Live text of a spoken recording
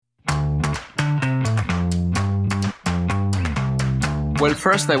Well,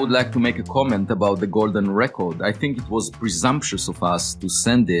 first, I would like to make a comment about the golden record. I think it was presumptuous of us to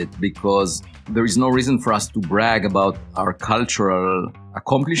send it because there is no reason for us to brag about our cultural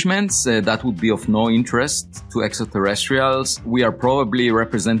accomplishments. That would be of no interest to extraterrestrials. We are probably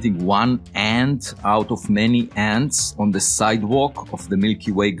representing one ant out of many ants on the sidewalk of the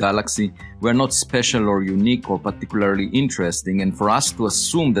Milky Way galaxy. We're not special or unique or particularly interesting. And for us to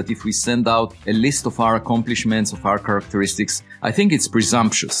assume that if we send out a list of our accomplishments, of our characteristics, I think it's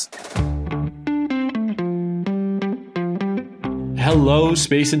presumptuous. Hello,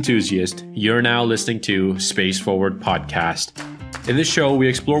 space enthusiast. You're now listening to Space Forward Podcast. In this show, we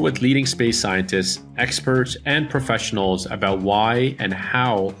explore with leading space scientists, experts, and professionals about why and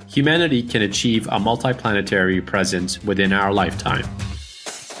how humanity can achieve a multiplanetary presence within our lifetime.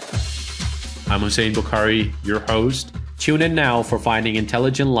 I'm Hussein Bukhari, your host. Tune in now for finding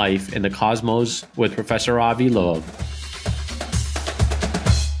intelligent life in the cosmos with Professor Avi Loeb.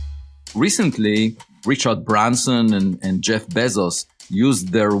 Recently, Richard Branson and Jeff Bezos used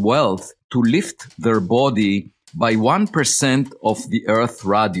their wealth to lift their body by 1% of the Earth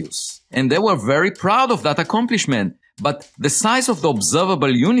radius. And they were very proud of that accomplishment. But the size of the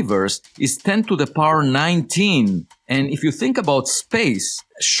observable universe is 10 to the power 19. And if you think about space,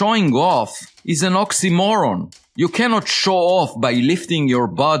 showing off is an oxymoron. You cannot show off by lifting your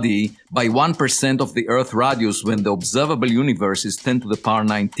body by 1% of the Earth radius when the observable universe is 10 to the power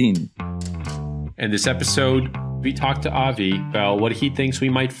 19. In this episode, we talk to Avi about what he thinks we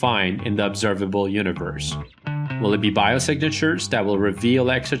might find in the observable universe. Will it be biosignatures that will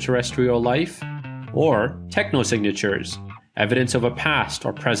reveal extraterrestrial life? Or technosignatures, evidence of a past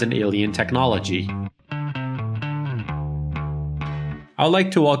or present alien technology? I'd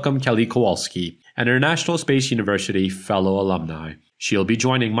like to welcome Kelly Kowalski, an International Space University Fellow alumni. She'll be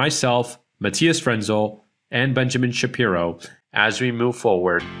joining myself, Matthias Frenzel, and Benjamin Shapiro as we move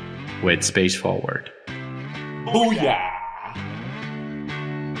forward with Space Forward. Booyah!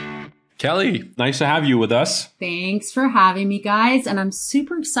 Kelly, nice to have you with us. Thanks for having me, guys. And I'm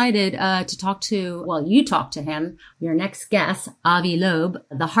super excited to talk to him, your next guest, Avi Loeb,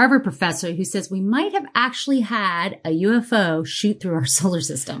 the Harvard professor who says we might have actually had a UFO shoot through our solar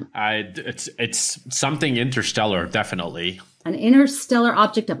system. It's something interstellar, definitely. An interstellar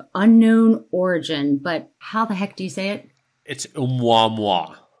object of unknown origin. But how the heck do you say it? It's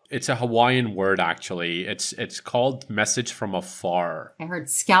Oumuamua. It's a Hawaiian word, actually. It's called message from afar. I heard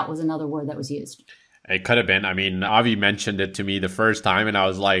scout was another word that was used. It could have been. I mean, Avi mentioned it to me the first time, and I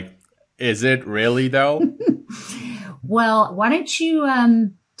was like, is it really, though? Well, why don't you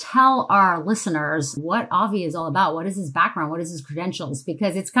tell our listeners what Avi is all about? What is his background? What is his credentials?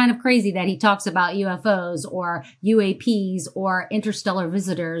 Because it's kind of crazy that he talks about UFOs or UAPs or interstellar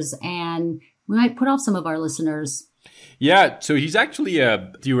visitors, and we might put off some of our listeners. Yeah, so he's actually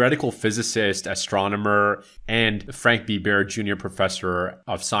a theoretical physicist, astronomer, and Frank B. Baird Jr. Professor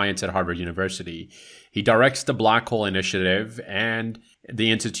of Science at Harvard University. He directs the Black Hole Initiative and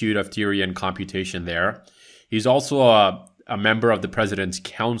the Institute of Theory and Computation there. He's also a member of the President's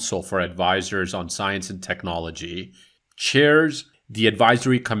Council for Advisors on Science and Technology, chairs the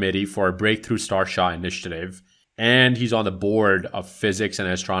Advisory Committee for Breakthrough Starshot Initiative, and he's on the board of Physics and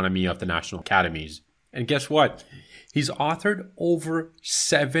Astronomy of the National Academies. And guess what? He's authored over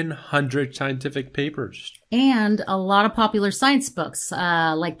 700 scientific papers. And a lot of popular science books,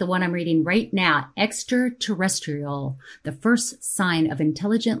 like the one I'm reading right now, Extraterrestrial, the First Sign of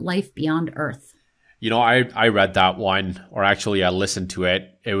Intelligent Life Beyond Earth. You know, I read that one, or actually I listened to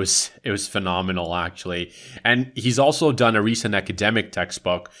it. It was phenomenal, actually. And he's also done a recent academic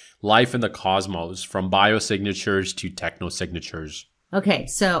textbook, Life in the Cosmos, from Biosignatures to Technosignatures. Okay,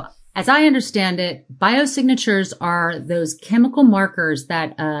 so as I understand it, biosignatures are those chemical markers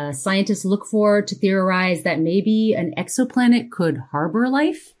that scientists look for to theorize that maybe an exoplanet could harbor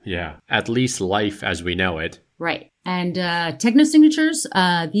life. Yeah, at least life as we know it. Right. And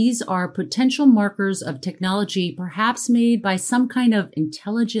technosignatures, these are potential markers of technology perhaps made by some kind of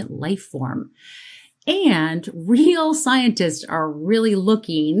intelligent life form. And real scientists are really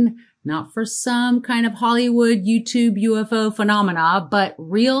looking not for some kind of Hollywood YouTube UFO phenomena, but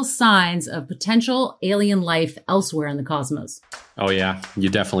real signs of potential alien life elsewhere in the cosmos. Oh yeah, you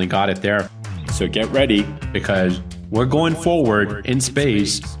definitely got it there. So get ready, because we're going forward in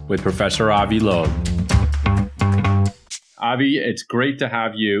space with Professor Avi Loeb. Avi, it's great to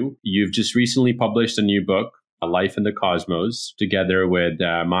have you. You've just recently published a new book, A Life in the Cosmos, together with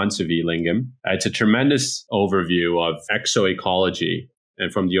Mansavi Lingam. It's a tremendous overview of exoecology.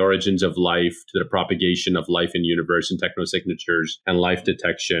 and from the origins of life to the propagation of life in universe and technosignatures and life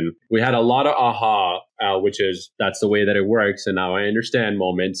detection. We had a lot of aha, which is that's the way that it works. And now I understand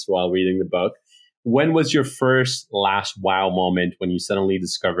moments while reading the book. When was your first last wow moment when you suddenly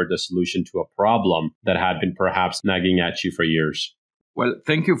discovered the solution to a problem that had been perhaps nagging at you for years? Well,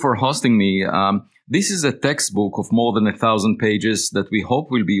 thank you for hosting me. This is a textbook of more than 1,000 pages that we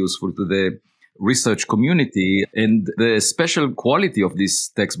hope will be useful to the research community. And the special quality of this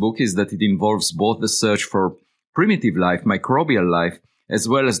textbook is that it involves both the search for primitive life, microbial life, as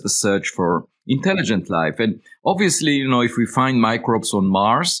well as the search for intelligent life. And obviously, if we find microbes on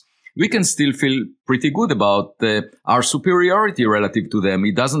Mars, we can still feel pretty good about our superiority relative to them.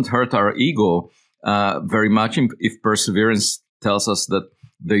 It doesn't hurt our ego very much if Perseverance tells us that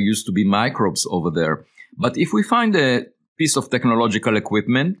there used to be microbes over there. But if we find a piece of technological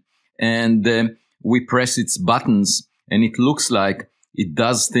equipment and we press its buttons and it looks like it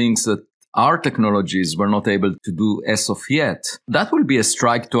does things that our technologies were not able to do as of yet, that will be a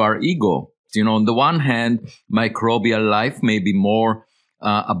strike to our ego. On the one hand, microbial life may be more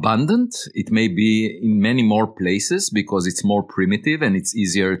abundant. It may be in many more places because it's more primitive and it's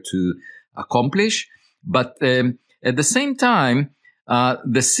easier to accomplish. But at the same time,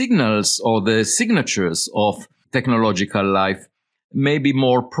 the signals or the signatures of technological life may be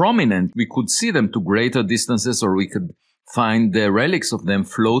more prominent. We could see them to greater distances, or we could find the relics of them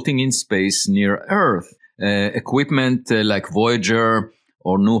floating in space near Earth. Equipment like Voyager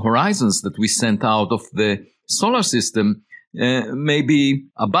or New Horizons that we sent out of the solar system may be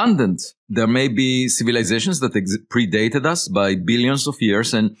abundant. There may be civilizations that predated us by billions of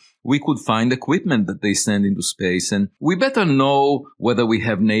years, and we could find equipment that they send into space. And we better know whether we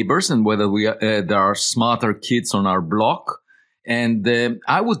have neighbors and whether there are smarter kids on our block. And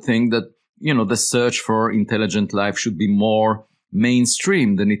I would think that, the search for intelligent life should be more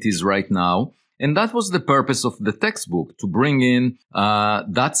mainstream than it is right now. And that was the purpose of the textbook, to bring in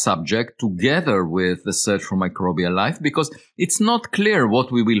that subject together with the search for microbial life, because it's not clear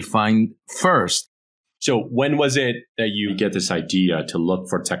what we will find first. So when was it that you get this idea to look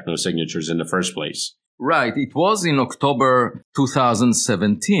for technosignatures in the first place? Right. It was in October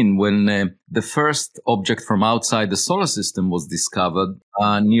 2017 when the first object from outside the solar system was discovered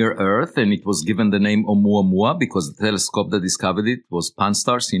near Earth, and it was given the name Oumuamua because the telescope that discovered it was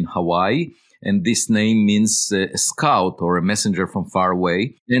Pan-STARRS in Hawaii. And this name means a scout or a messenger from far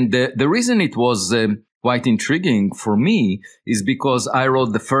away. And the reason it was quite intriguing for me is because I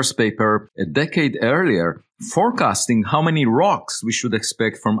wrote the first paper a decade earlier forecasting how many rocks we should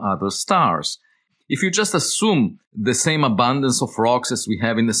expect from other stars. If you just assume the same abundance of rocks as we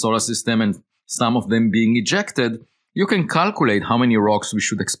have in the solar system and some of them being ejected, you can calculate how many rocks we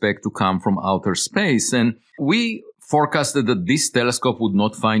should expect to come from outer space. And we forecasted that this telescope would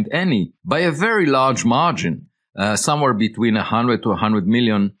not find any by a very large margin, somewhere between 100 to 100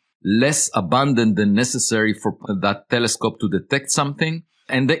 million less abundant than necessary for that telescope to detect something.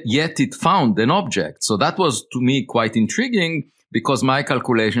 And yet it found an object. So that was to me quite intriguing because my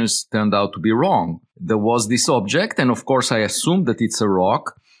calculations turned out to be wrong. There was this object, and of course I assumed that it's a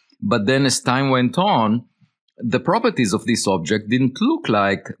rock. But then as time went on, the properties of this object didn't look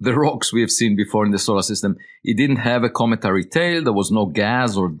like the rocks we have seen before in the solar system. It didn't have a cometary tail. There was no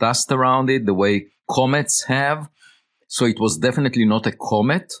gas or dust around it the way comets have. So it was definitely not a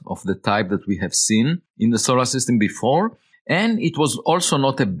comet of the type that we have seen in the solar system before. And it was also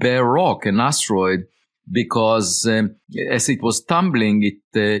not a bare rock, an asteroid, because as it was tumbling,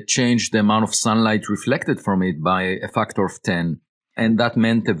 it changed the amount of sunlight reflected from it by a factor of 10. And that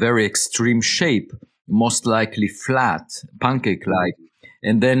meant a very extreme shape, most likely flat, pancake-like.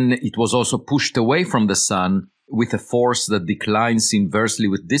 And then it was also pushed away from the sun with a force that declines inversely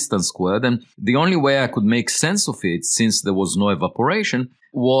with distance squared. And the only way I could make sense of it, since there was no evaporation,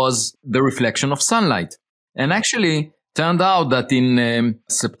 was the reflection of sunlight. And actually, turned out that in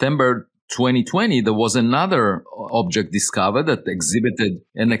September 2020, there was another object discovered that exhibited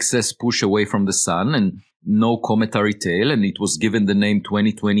an excess push away from the sun and no cometary tail, and it was given the name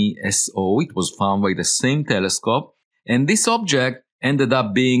 2020 SO. It was found by the same telescope. And this object ended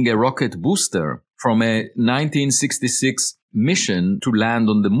up being a rocket booster from a 1966 mission to land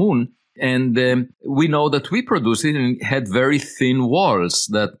on the moon. And we know that we produced it, and it had very thin walls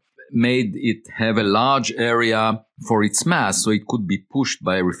that made it have a large area for its mass, so it could be pushed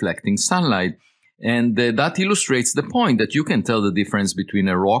by reflecting sunlight. And that illustrates the point that you can tell the difference between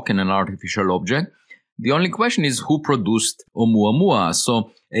a rock and an artificial object. The only question is who produced Oumuamua.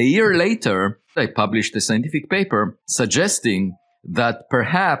 So a year later, I published a scientific paper suggesting that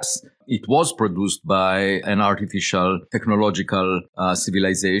perhaps it was produced by an artificial technological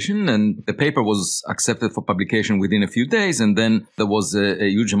civilization. And the paper was accepted for publication within a few days. And then there was a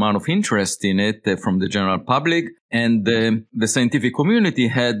huge amount of interest in it from the general public. And the scientific community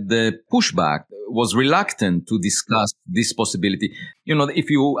had pushback, was reluctant to discuss this possibility. If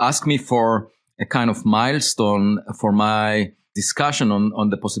you ask me for a kind of milestone for my discussion on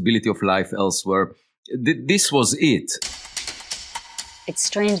the possibility of life elsewhere, this was it. It's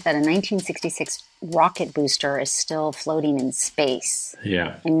strange that a 1966 rocket booster is still floating in space.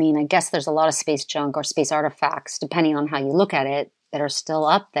 Yeah. I mean, I guess there's a lot of space junk or space artifacts, depending on how you look at it, that are still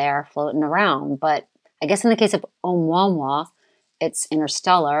up there floating around. But I guess in the case of Oumuamua, it's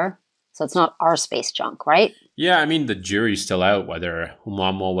interstellar, so it's not our space junk, right? Yeah, I mean, the jury's still out whether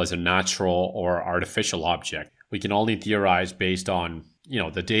Oumuamua was a natural or artificial object. We can only theorize based on,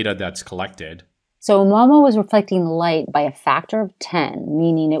 the data that's collected. So Oumuamua was reflecting light by a factor of 10,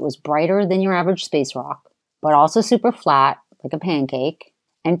 meaning it was brighter than your average space rock, but also super flat, like a pancake,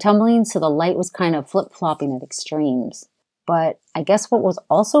 and tumbling so the light was kind of flip-flopping at extremes. But I guess what was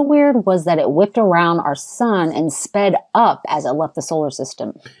also weird was that it whipped around our sun and sped up as it left the solar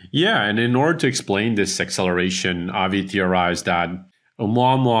system. Yeah, and in order to explain this acceleration, Avi theorized that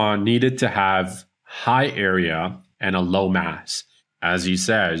Oumuamua needed to have high area and a low mass. As he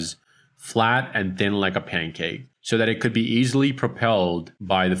says, flat and thin like a pancake, so that it could be easily propelled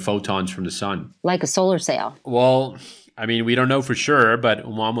by the photons from the sun. Like a solar sail. Well, I mean, we don't know for sure, but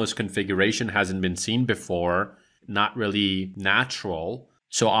Oumuamua's configuration hasn't been seen before, not really natural.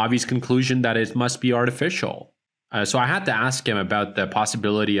 So Avi's conclusion that it must be artificial. So I had to ask him about the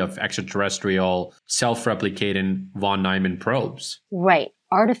possibility of extraterrestrial self-replicating von Neumann probes. Right.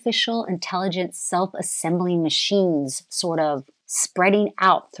 Artificial intelligent self-assembling machines sort of spreading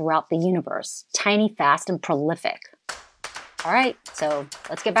out throughout the universe. Tiny, fast, and prolific. All right, so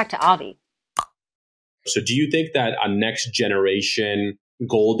let's get back to Avi. So do you think that a next generation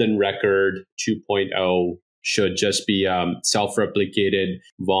golden record 2.0 should just be self-replicated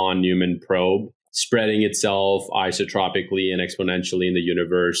von Neumann probe, spreading itself isotropically and exponentially in the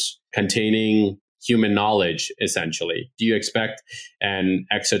universe, containing human knowledge, essentially? Do you expect an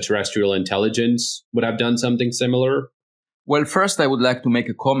extraterrestrial intelligence would have done something similar? Well, first, I would like to make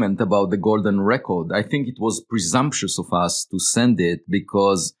a comment about the golden record. I think it was presumptuous of us to send it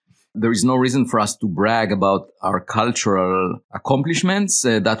because there is no reason for us to brag about our cultural accomplishments.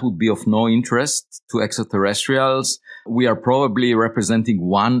 That would be of no interest to extraterrestrials. We are probably representing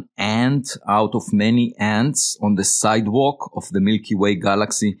one ant out of many ants on the sidewalk of the Milky Way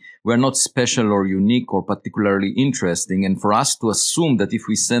galaxy. We're not special or unique or particularly interesting. And for us to assume that if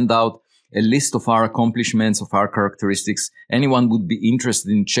we send out a list of our accomplishments, of our characteristics, anyone would be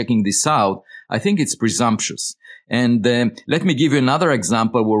interested in checking this out, I think it's presumptuous. And let me give you another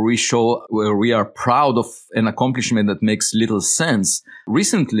example where we are proud of an accomplishment that makes little sense.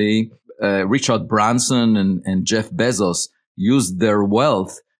 Recently, Richard Branson and Jeff Bezos used their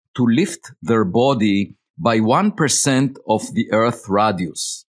wealth to lift their body by 1% of the Earth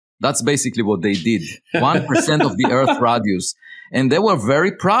radius. That's basically what they did. 1% of the Earth radius. And they were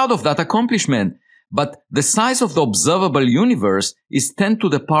very proud of that accomplishment. But the size of the observable universe is 10 to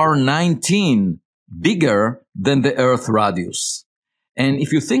the power 19 bigger than the Earth radius. And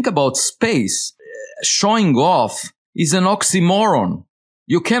if you think about space, showing off is an oxymoron.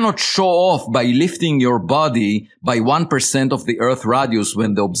 You cannot show off by lifting your body by 1% of the Earth radius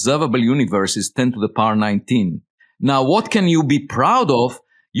when the observable universe is 10 to the power 19. Now, what can you be proud of?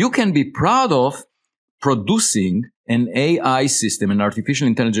 You can be proud of producing an AI system, an artificial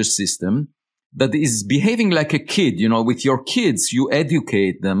intelligence system that is behaving like a kid. With your kids, you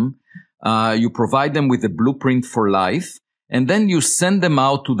educate them, you provide them with a blueprint for life, and then you send them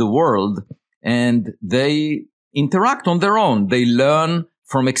out to the world and they interact on their own. They learn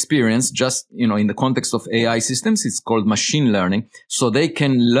from experience, just, in the context of AI systems, it's called machine learning. So they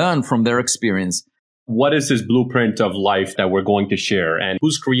can learn from their experience. What is this blueprint of life that we're going to share, and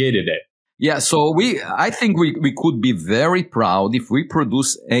who's created it? Yeah, so I think we could be very proud if we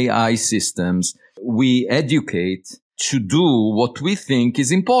produce AI systems, we educate to do what we think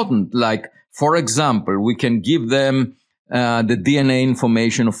is important. Like, for example, we can give them the DNA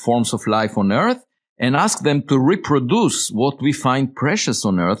information of forms of life on Earth and ask them to reproduce what we find precious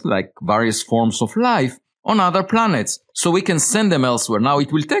on Earth, like various forms of life, on other planets, so we can send them elsewhere. Now,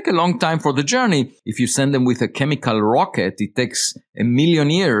 it will take a long time for the journey. If you send them with a chemical rocket, it takes 1 million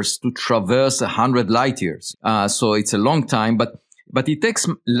years to traverse 100 light years. So it's a long time, but it takes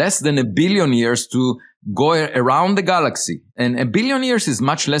less than 1 billion years to go around the galaxy. And 1 billion years is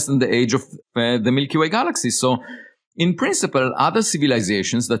much less than the age of the Milky Way galaxy. So in principle, other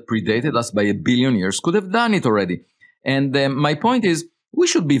civilizations that predated us by 1 billion years could have done it already. And my point is, we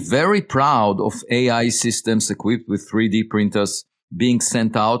should be very proud of AI systems equipped with 3D printers being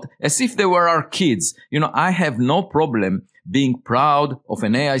sent out as if they were our kids. I have no problem being proud of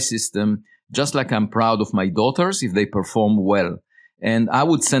an AI system, just like I'm proud of my daughters if they perform well. And I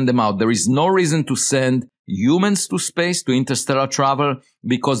would send them out. There is no reason to send humans to space, to interstellar travel,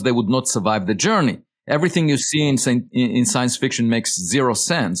 because they would not survive the journey. Everything you see in science fiction makes zero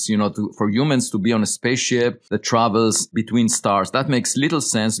sense. For humans to be on a spaceship that travels between stars, that makes little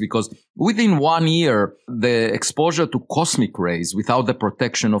sense, because within 1 year, the exposure to cosmic rays without the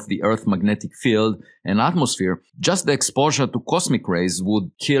protection of the Earth magnetic field and atmosphere, just the exposure to cosmic rays would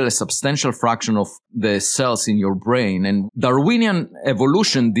kill a substantial fraction of the cells in your brain. And Darwinian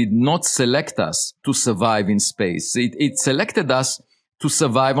evolution did not select us to survive in space. It selected us to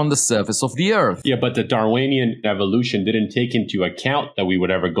survive on the surface of the Earth. Yeah, but the Darwinian evolution didn't take into account that we would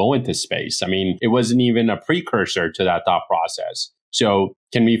ever go into space. I mean, it wasn't even a precursor to that thought process. So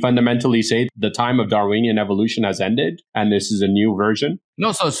can we fundamentally say the time of Darwinian evolution has ended and this is a new version?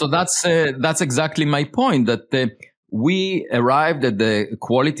 No, so that's exactly my point, that we arrived at the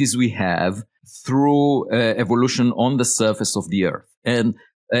qualities we have through evolution on the surface of the Earth. And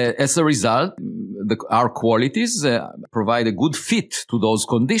as a result, our qualities provide a good fit to those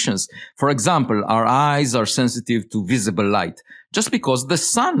conditions. For example, our eyes are sensitive to visible light just because the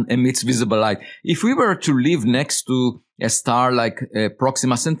sun emits visible light. If we were to live next to a star like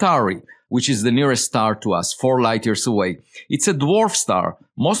Proxima Centauri, which is the nearest star to us, 4 light years away, it's a dwarf star.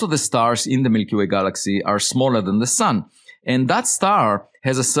 Most of the stars in the Milky Way galaxy are smaller than the sun. And that star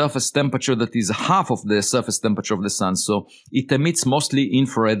has a surface temperature that is half of the surface temperature of the sun. So it emits mostly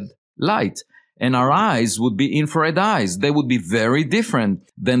infrared light. And our eyes would be infrared eyes. They would be very different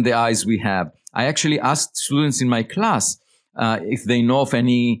than the eyes we have. I actually asked students in my class if they know of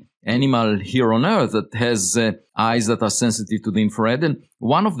any animal here on Earth that has eyes that are sensitive to the infrared. And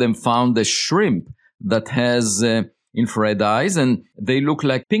one of them found a shrimp that has infrared eyes, and they look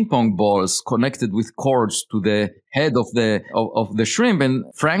like ping pong balls connected with cords to the head of the shrimp. And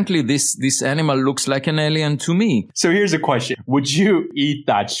frankly, this animal looks like an alien to me. So here's a question. Would you eat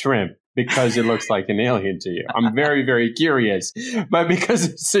that shrimp because it looks like an alien to you? I'm very, very curious. But because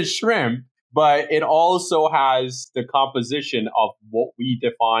it's a shrimp, but it also has the composition of what we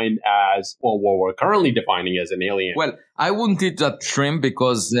define as, well, what we're currently defining as an alien. Well, I wouldn't eat that shrimp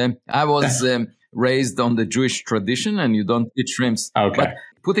because I was raised on the Jewish tradition, and you don't eat shrimps. Okay. But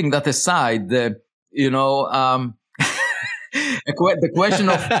putting that aside, the question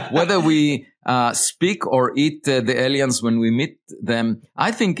of whether we speak or eat the aliens when we meet them,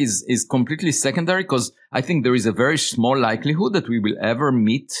 I think is completely secondary, because I think there is a very small likelihood that we will ever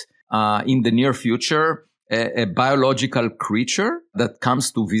meet in the near future a biological creature that comes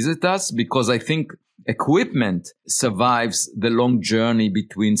to visit us, because I think equipment survives the long journey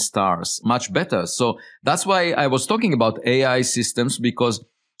between stars much better. So that's why I was talking about AI systems, because,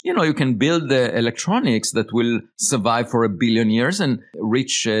 you can build the electronics that will survive for 1 billion years and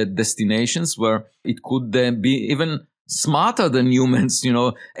reach destinations where it could be even smarter than humans.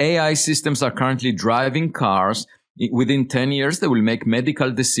 AI systems are currently driving cars. Within 10 years, they will make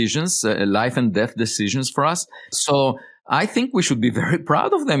medical decisions, life and death decisions for us. So I think we should be very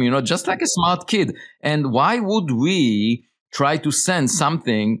proud of them, just like a smart kid. And why would we try to send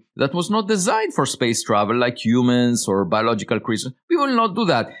something that was not designed for space travel, like humans or biological creatures? We will not do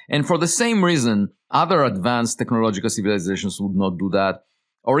that. And for the same reason, other advanced technological civilizations would not do that.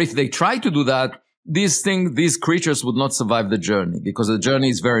 Or if they try to do that, these creatures would not survive the journey, because the journey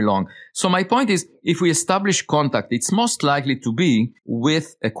is very long. So my point is, if we establish contact, it's most likely to be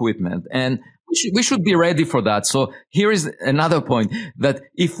with equipment. And we should be ready for that. So here is another point, that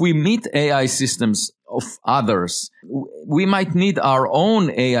if we meet AI systems of others, we might need our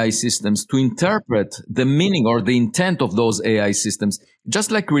own AI systems to interpret the meaning or the intent of those AI systems, just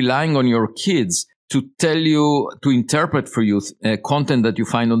like relying on your kids to tell you, to interpret for you content that you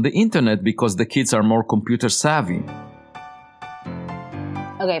find on the internet, because the kids are more computer savvy.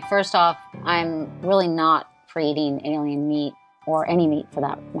 Okay, first off, I'm really not for eating alien meat, or any meat for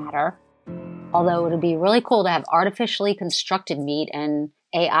that matter. Although it would be really cool to have artificially constructed meat and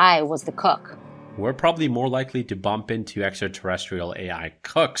AI was the cook. We're probably more likely to bump into extraterrestrial AI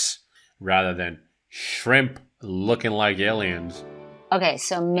cooks rather than shrimp looking like aliens. Okay,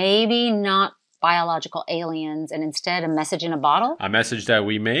 so maybe not biological aliens, and instead a message in a bottle? A message that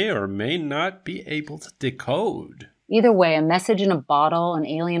we may or may not be able to decode. Either way, a message in a bottle, an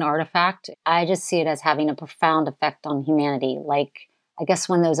alien artifact, I just see it as having a profound effect on humanity. Like, I guess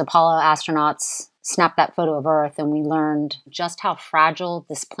when those Apollo astronauts snapped that photo of Earth and we learned just how fragile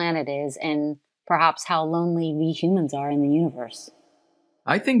this planet is and perhaps how lonely we humans are in the universe.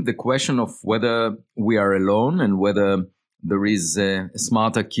 I think the question of whether we are alone and whether there is a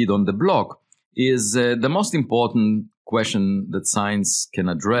smarter kid on the block is the most important question that science can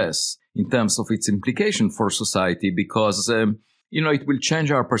address in terms of its implication for society, because, it will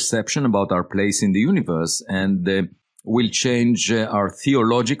change our perception about our place in the universe and will change our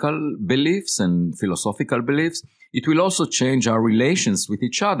theological beliefs and philosophical beliefs. It will also change our relations with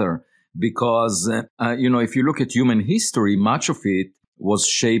each other because, if you look at human history, much of it was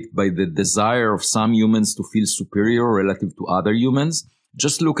shaped by the desire of some humans to feel superior relative to other humans.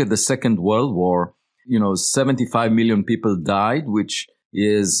 Just look at the Second World War. 75 million people died, which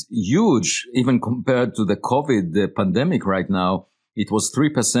is huge, even compared to the COVID pandemic right now. It was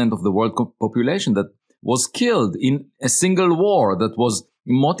 3% of the world population that was killed in a single war that was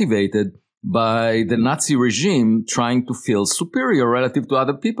motivated by the Nazi regime trying to feel superior relative to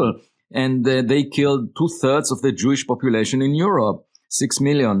other people. And they killed 2/3 of the Jewish population in Europe, 6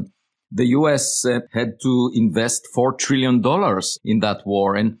 million. The US had to invest $4 trillion in that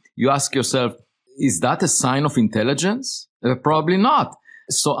war. And you ask yourself, is that a sign of intelligence? Probably not.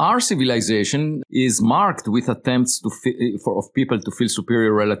 So our civilization is marked with attempts of people to feel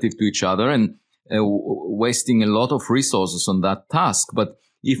superior relative to each other and wasting a lot of resources on that task. But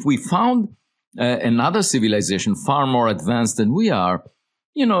if we found another civilization far more advanced than we are,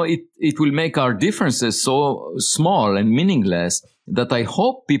 it will make our differences so small and meaningless that I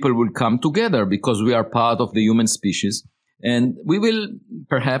hope people will come together because we are part of the human species. And we will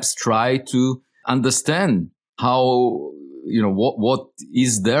perhaps try to understand how, what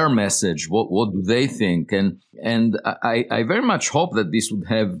is their message? What do they think? And I very much hope that this would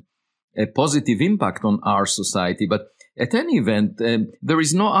have a positive impact on our society. But at any event, there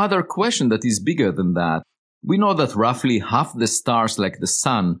is no other question that is bigger than that. We know that roughly half the stars like the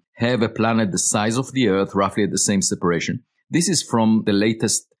sun have a planet the size of the Earth, roughly at the same separation. This is from the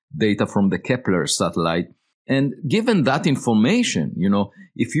latest data from the Kepler satellite. And given that information,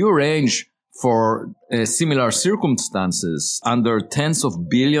 if you arrange for similar circumstances under tens of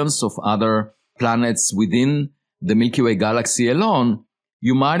billions of other planets within the Milky Way galaxy alone,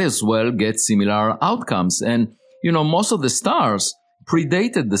 you might as well get similar outcomes. And, most of the stars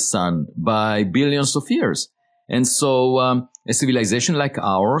predated the sun by billions of years. And so a civilization like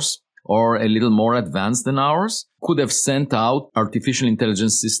ours, or a little more advanced than ours, could have sent out artificial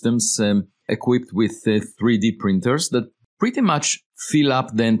intelligence systems equipped with 3D printers that pretty much fill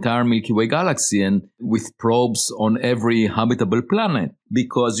up the entire Milky Way galaxy and with probes on every habitable planet,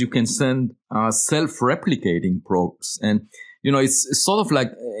 because you can send self-replicating probes. And, it's sort of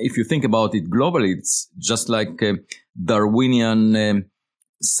like, if you think about it globally, it's just like Darwinian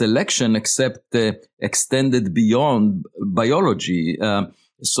selection, except extended beyond biology.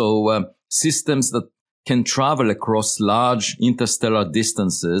 So systems that can travel across large interstellar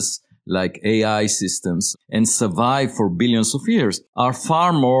distances, like AI systems, and survive for billions of years, are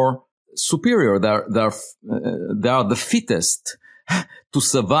far more superior. They are the fittest to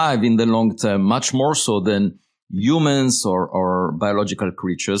survive in the long term, much more so than humans or biological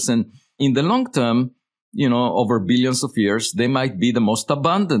creatures. And in the long term, over billions of years, they might be the most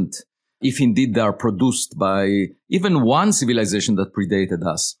abundant, if indeed they are produced by even one civilization that predated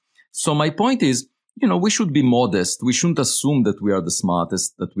us. So my point is, we should be modest. We shouldn't assume that we are the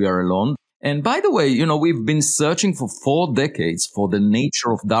smartest, that we are alone. And by the way, we've been searching for 4 decades for the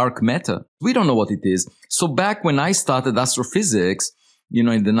nature of dark matter. We don't know what it is. So back when I started astrophysics, in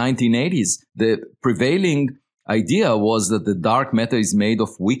the 1980s, the prevailing idea was that the dark matter is made of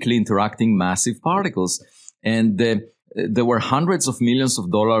weakly interacting massive particles. And there were hundreds of millions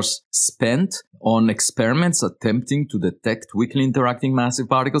of dollars spent on experiments attempting to detect weakly interacting massive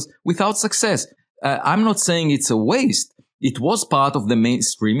particles without success. I'm not saying it's a waste. It was part of the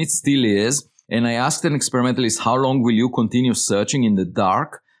mainstream. It still is. And I asked an experimentalist, how long will you continue searching in the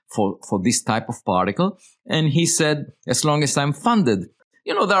dark for this type of particle? And he said, as long as I'm funded.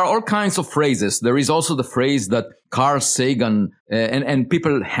 There are all kinds of phrases. There is also the phrase that Carl Sagan, and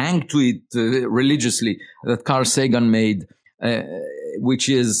people hang to it religiously, that Carl Sagan made, which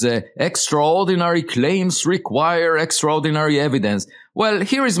is extraordinary claims require extraordinary evidence. Well,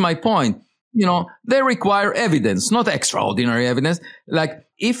 here is my point. They require evidence, not extraordinary evidence. Like,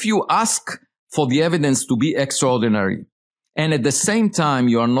 if you ask for the evidence to be extraordinary, and at the same time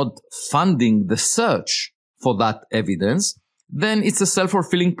you are not funding the search for that evidence, then it's a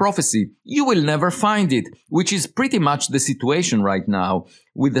self-fulfilling prophecy. You will never find it, which is pretty much the situation right now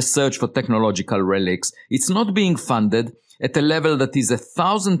with the search for technological relics. It's not being funded. at a level that is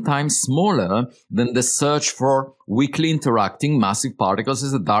 1,000 times smaller than the search for weakly interacting massive particles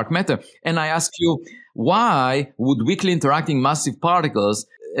as a dark matter. And I ask you, why would weakly interacting massive particles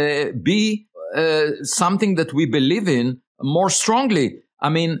be something that we believe in more strongly? I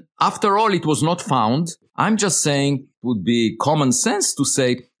mean, after all, it was not found. I'm just saying it would be common sense to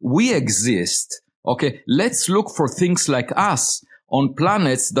say we exist. Okay, let's look for things like us on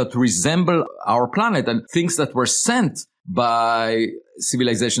planets that resemble our planet and things that were sent by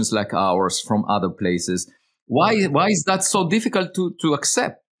civilizations like ours from other places. Why is that so difficult to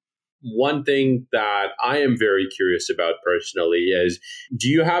accept? One thing that I am very curious about personally is, do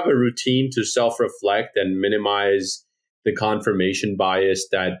you have a routine to self-reflect and minimize the confirmation bias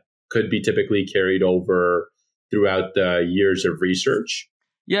that could be typically carried over throughout the years of research?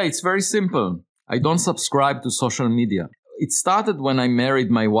 Yeah, it's very simple. I don't subscribe to social media. It started when I married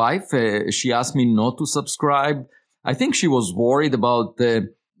my wife. She asked me not to subscribe. I think she was worried about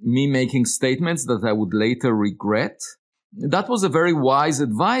me making statements that I would later regret. That was a very wise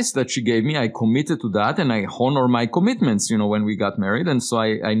advice that she gave me. I committed to that and I honor my commitments, when we got married. And so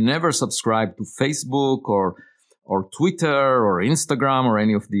I never subscribed to Facebook or Twitter or Instagram or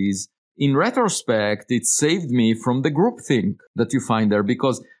any of these. In retrospect, it saved me from the groupthink that you find there,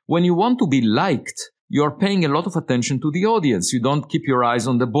 because when you want to be liked, you're paying a lot of attention to the audience. You don't keep your eyes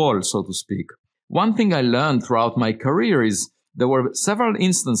on the ball, so to speak. One thing I learned throughout my career is there were several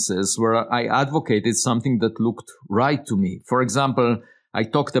instances where I advocated something that looked right to me. For example, I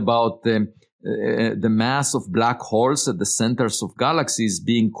talked about the mass of black holes at the centers of galaxies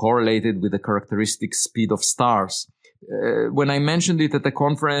being correlated with the characteristic speed of stars. When I mentioned it at the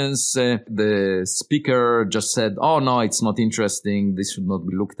conference, the speaker just said, "Oh, no, it's not interesting. This should not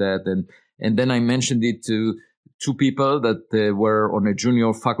be looked at." And then I mentioned it to two people that were on a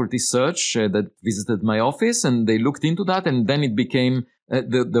junior faculty search that visited my office, and they looked into that. And then it became,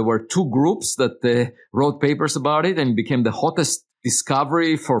 there were two groups that wrote papers about it, and became the hottest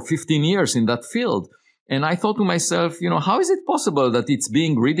discovery for 15 years in that field. And I thought to myself, how is it possible that it's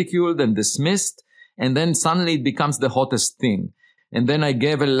being ridiculed and dismissed, and then suddenly it becomes the hottest thing? And then I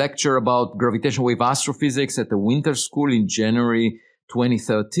gave a lecture about gravitational wave astrophysics at the winter school in January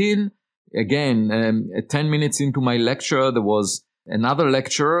 2013. Again, 10 minutes into my lecture, there was another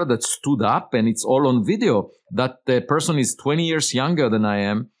lecturer that stood up, and it's all on video. That person is 20 years younger than I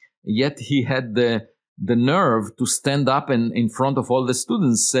am, yet he had the nerve to stand up and in front of all the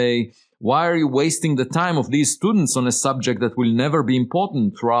students say, "Why are you wasting the time of these students on a subject that will never be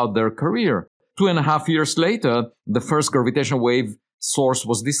important throughout their career?" 2.5 years later, the first gravitational wave source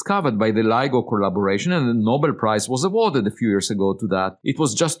was discovered by the LIGO collaboration, and the Nobel Prize was awarded a few years ago to that. It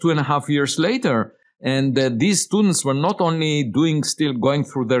was just 2.5 years later. And these students were not only still going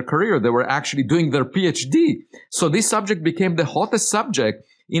through their career, they were actually doing their PhD. So this subject became the hottest subject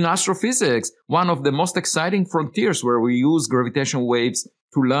in astrophysics, one of the most exciting frontiers where we use gravitational waves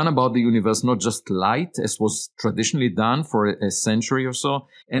to learn about the universe, not just light, as was traditionally done for a century or so.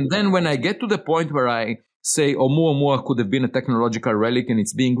 And then when I get to the point where I say Oumuamua could have been a technological relic and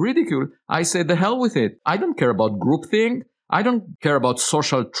it's being ridiculed, I say the hell with it. I don't care about groupthink. I don't care about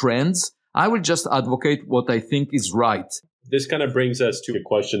social trends. I will just advocate what I think is right. This kind of brings us to a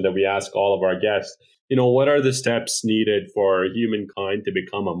question that we ask all of our guests. What are the steps needed for humankind to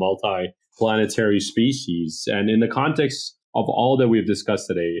become a multi-planetary species? And in the context of all that we've discussed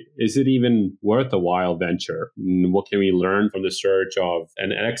today, is it even worth a while venture? What can we learn from the search of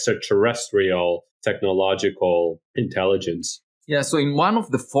an extraterrestrial technological intelligence? Yeah, so in one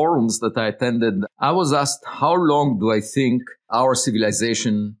of the forums that I attended, I was asked, how long do I think our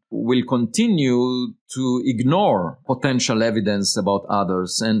civilization will continue to ignore potential evidence about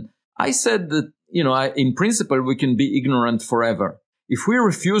others? And I said that, in principle, we can be ignorant forever. If we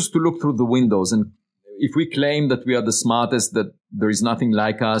refuse to look through the windows, and if we claim that we are the smartest, that there is nothing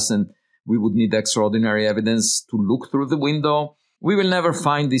like us, and we would need extraordinary evidence to look through the window, we will never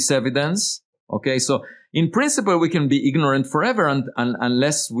find this evidence. Okay, so in principle, we can be ignorant forever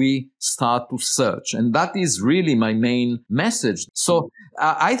unless we start to search. And that is really my main message. So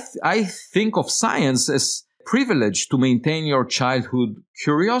I think of science as privilege to maintain your childhood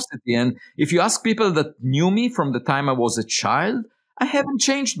curiosity. And if you ask people that knew me from the time I was a child, I haven't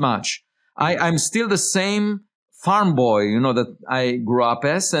changed much. I'm still the same farm boy, that I grew up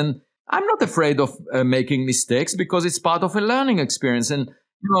as. And I'm not afraid of making mistakes because it's part of a learning experience. And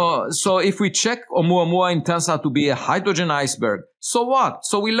so if we check Oumuamua and it turns out to be a hydrogen iceberg, so what?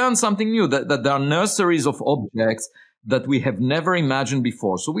 So we learn something new, that there are nurseries of objects that we have never imagined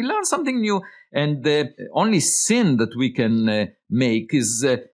before. So we learn something new, and the only sin that we can make is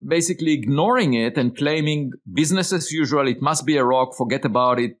basically ignoring it and claiming business as usual. It must be a rock. Forget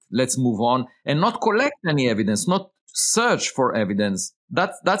about it. Let's move on, and not collect any evidence, not search for evidence.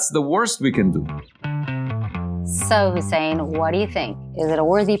 That's the worst we can do. So, Hussein, what do you think? Is it a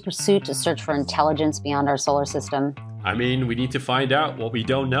worthy pursuit to search for intelligence beyond our solar system? I mean, we need to find out what we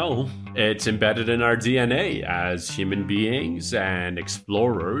don't know. It's embedded in our DNA as human beings and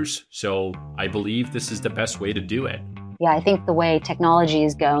explorers. So I believe this is the best way to do it. Yeah, I think the way technology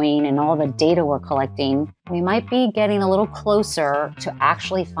is going and all the data we're collecting, we might be getting a little closer to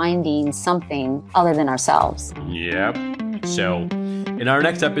actually finding something other than ourselves. Yep. So in our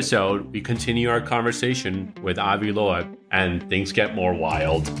next episode, we continue our conversation with Avi Loeb, and things get more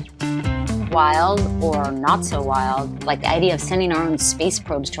wild. Wild or not so wild, like the idea of sending our own space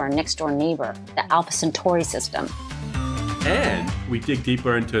probes to our next door neighbor, the Alpha Centauri system. And we dig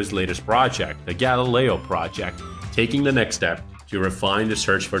deeper into his latest project, the Galileo Project, taking the next step to refine the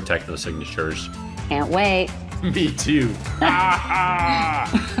search for technosignatures. Can't wait. Me too.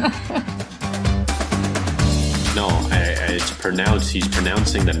 No, he's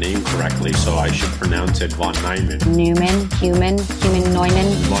pronouncing the name correctly, so I should pronounce it Von Neumann. Neumann, human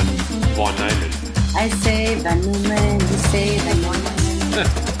Neumann. Von Neumann. I say Von Neumann, you say Von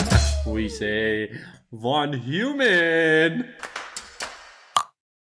Neumann. We say Von Human.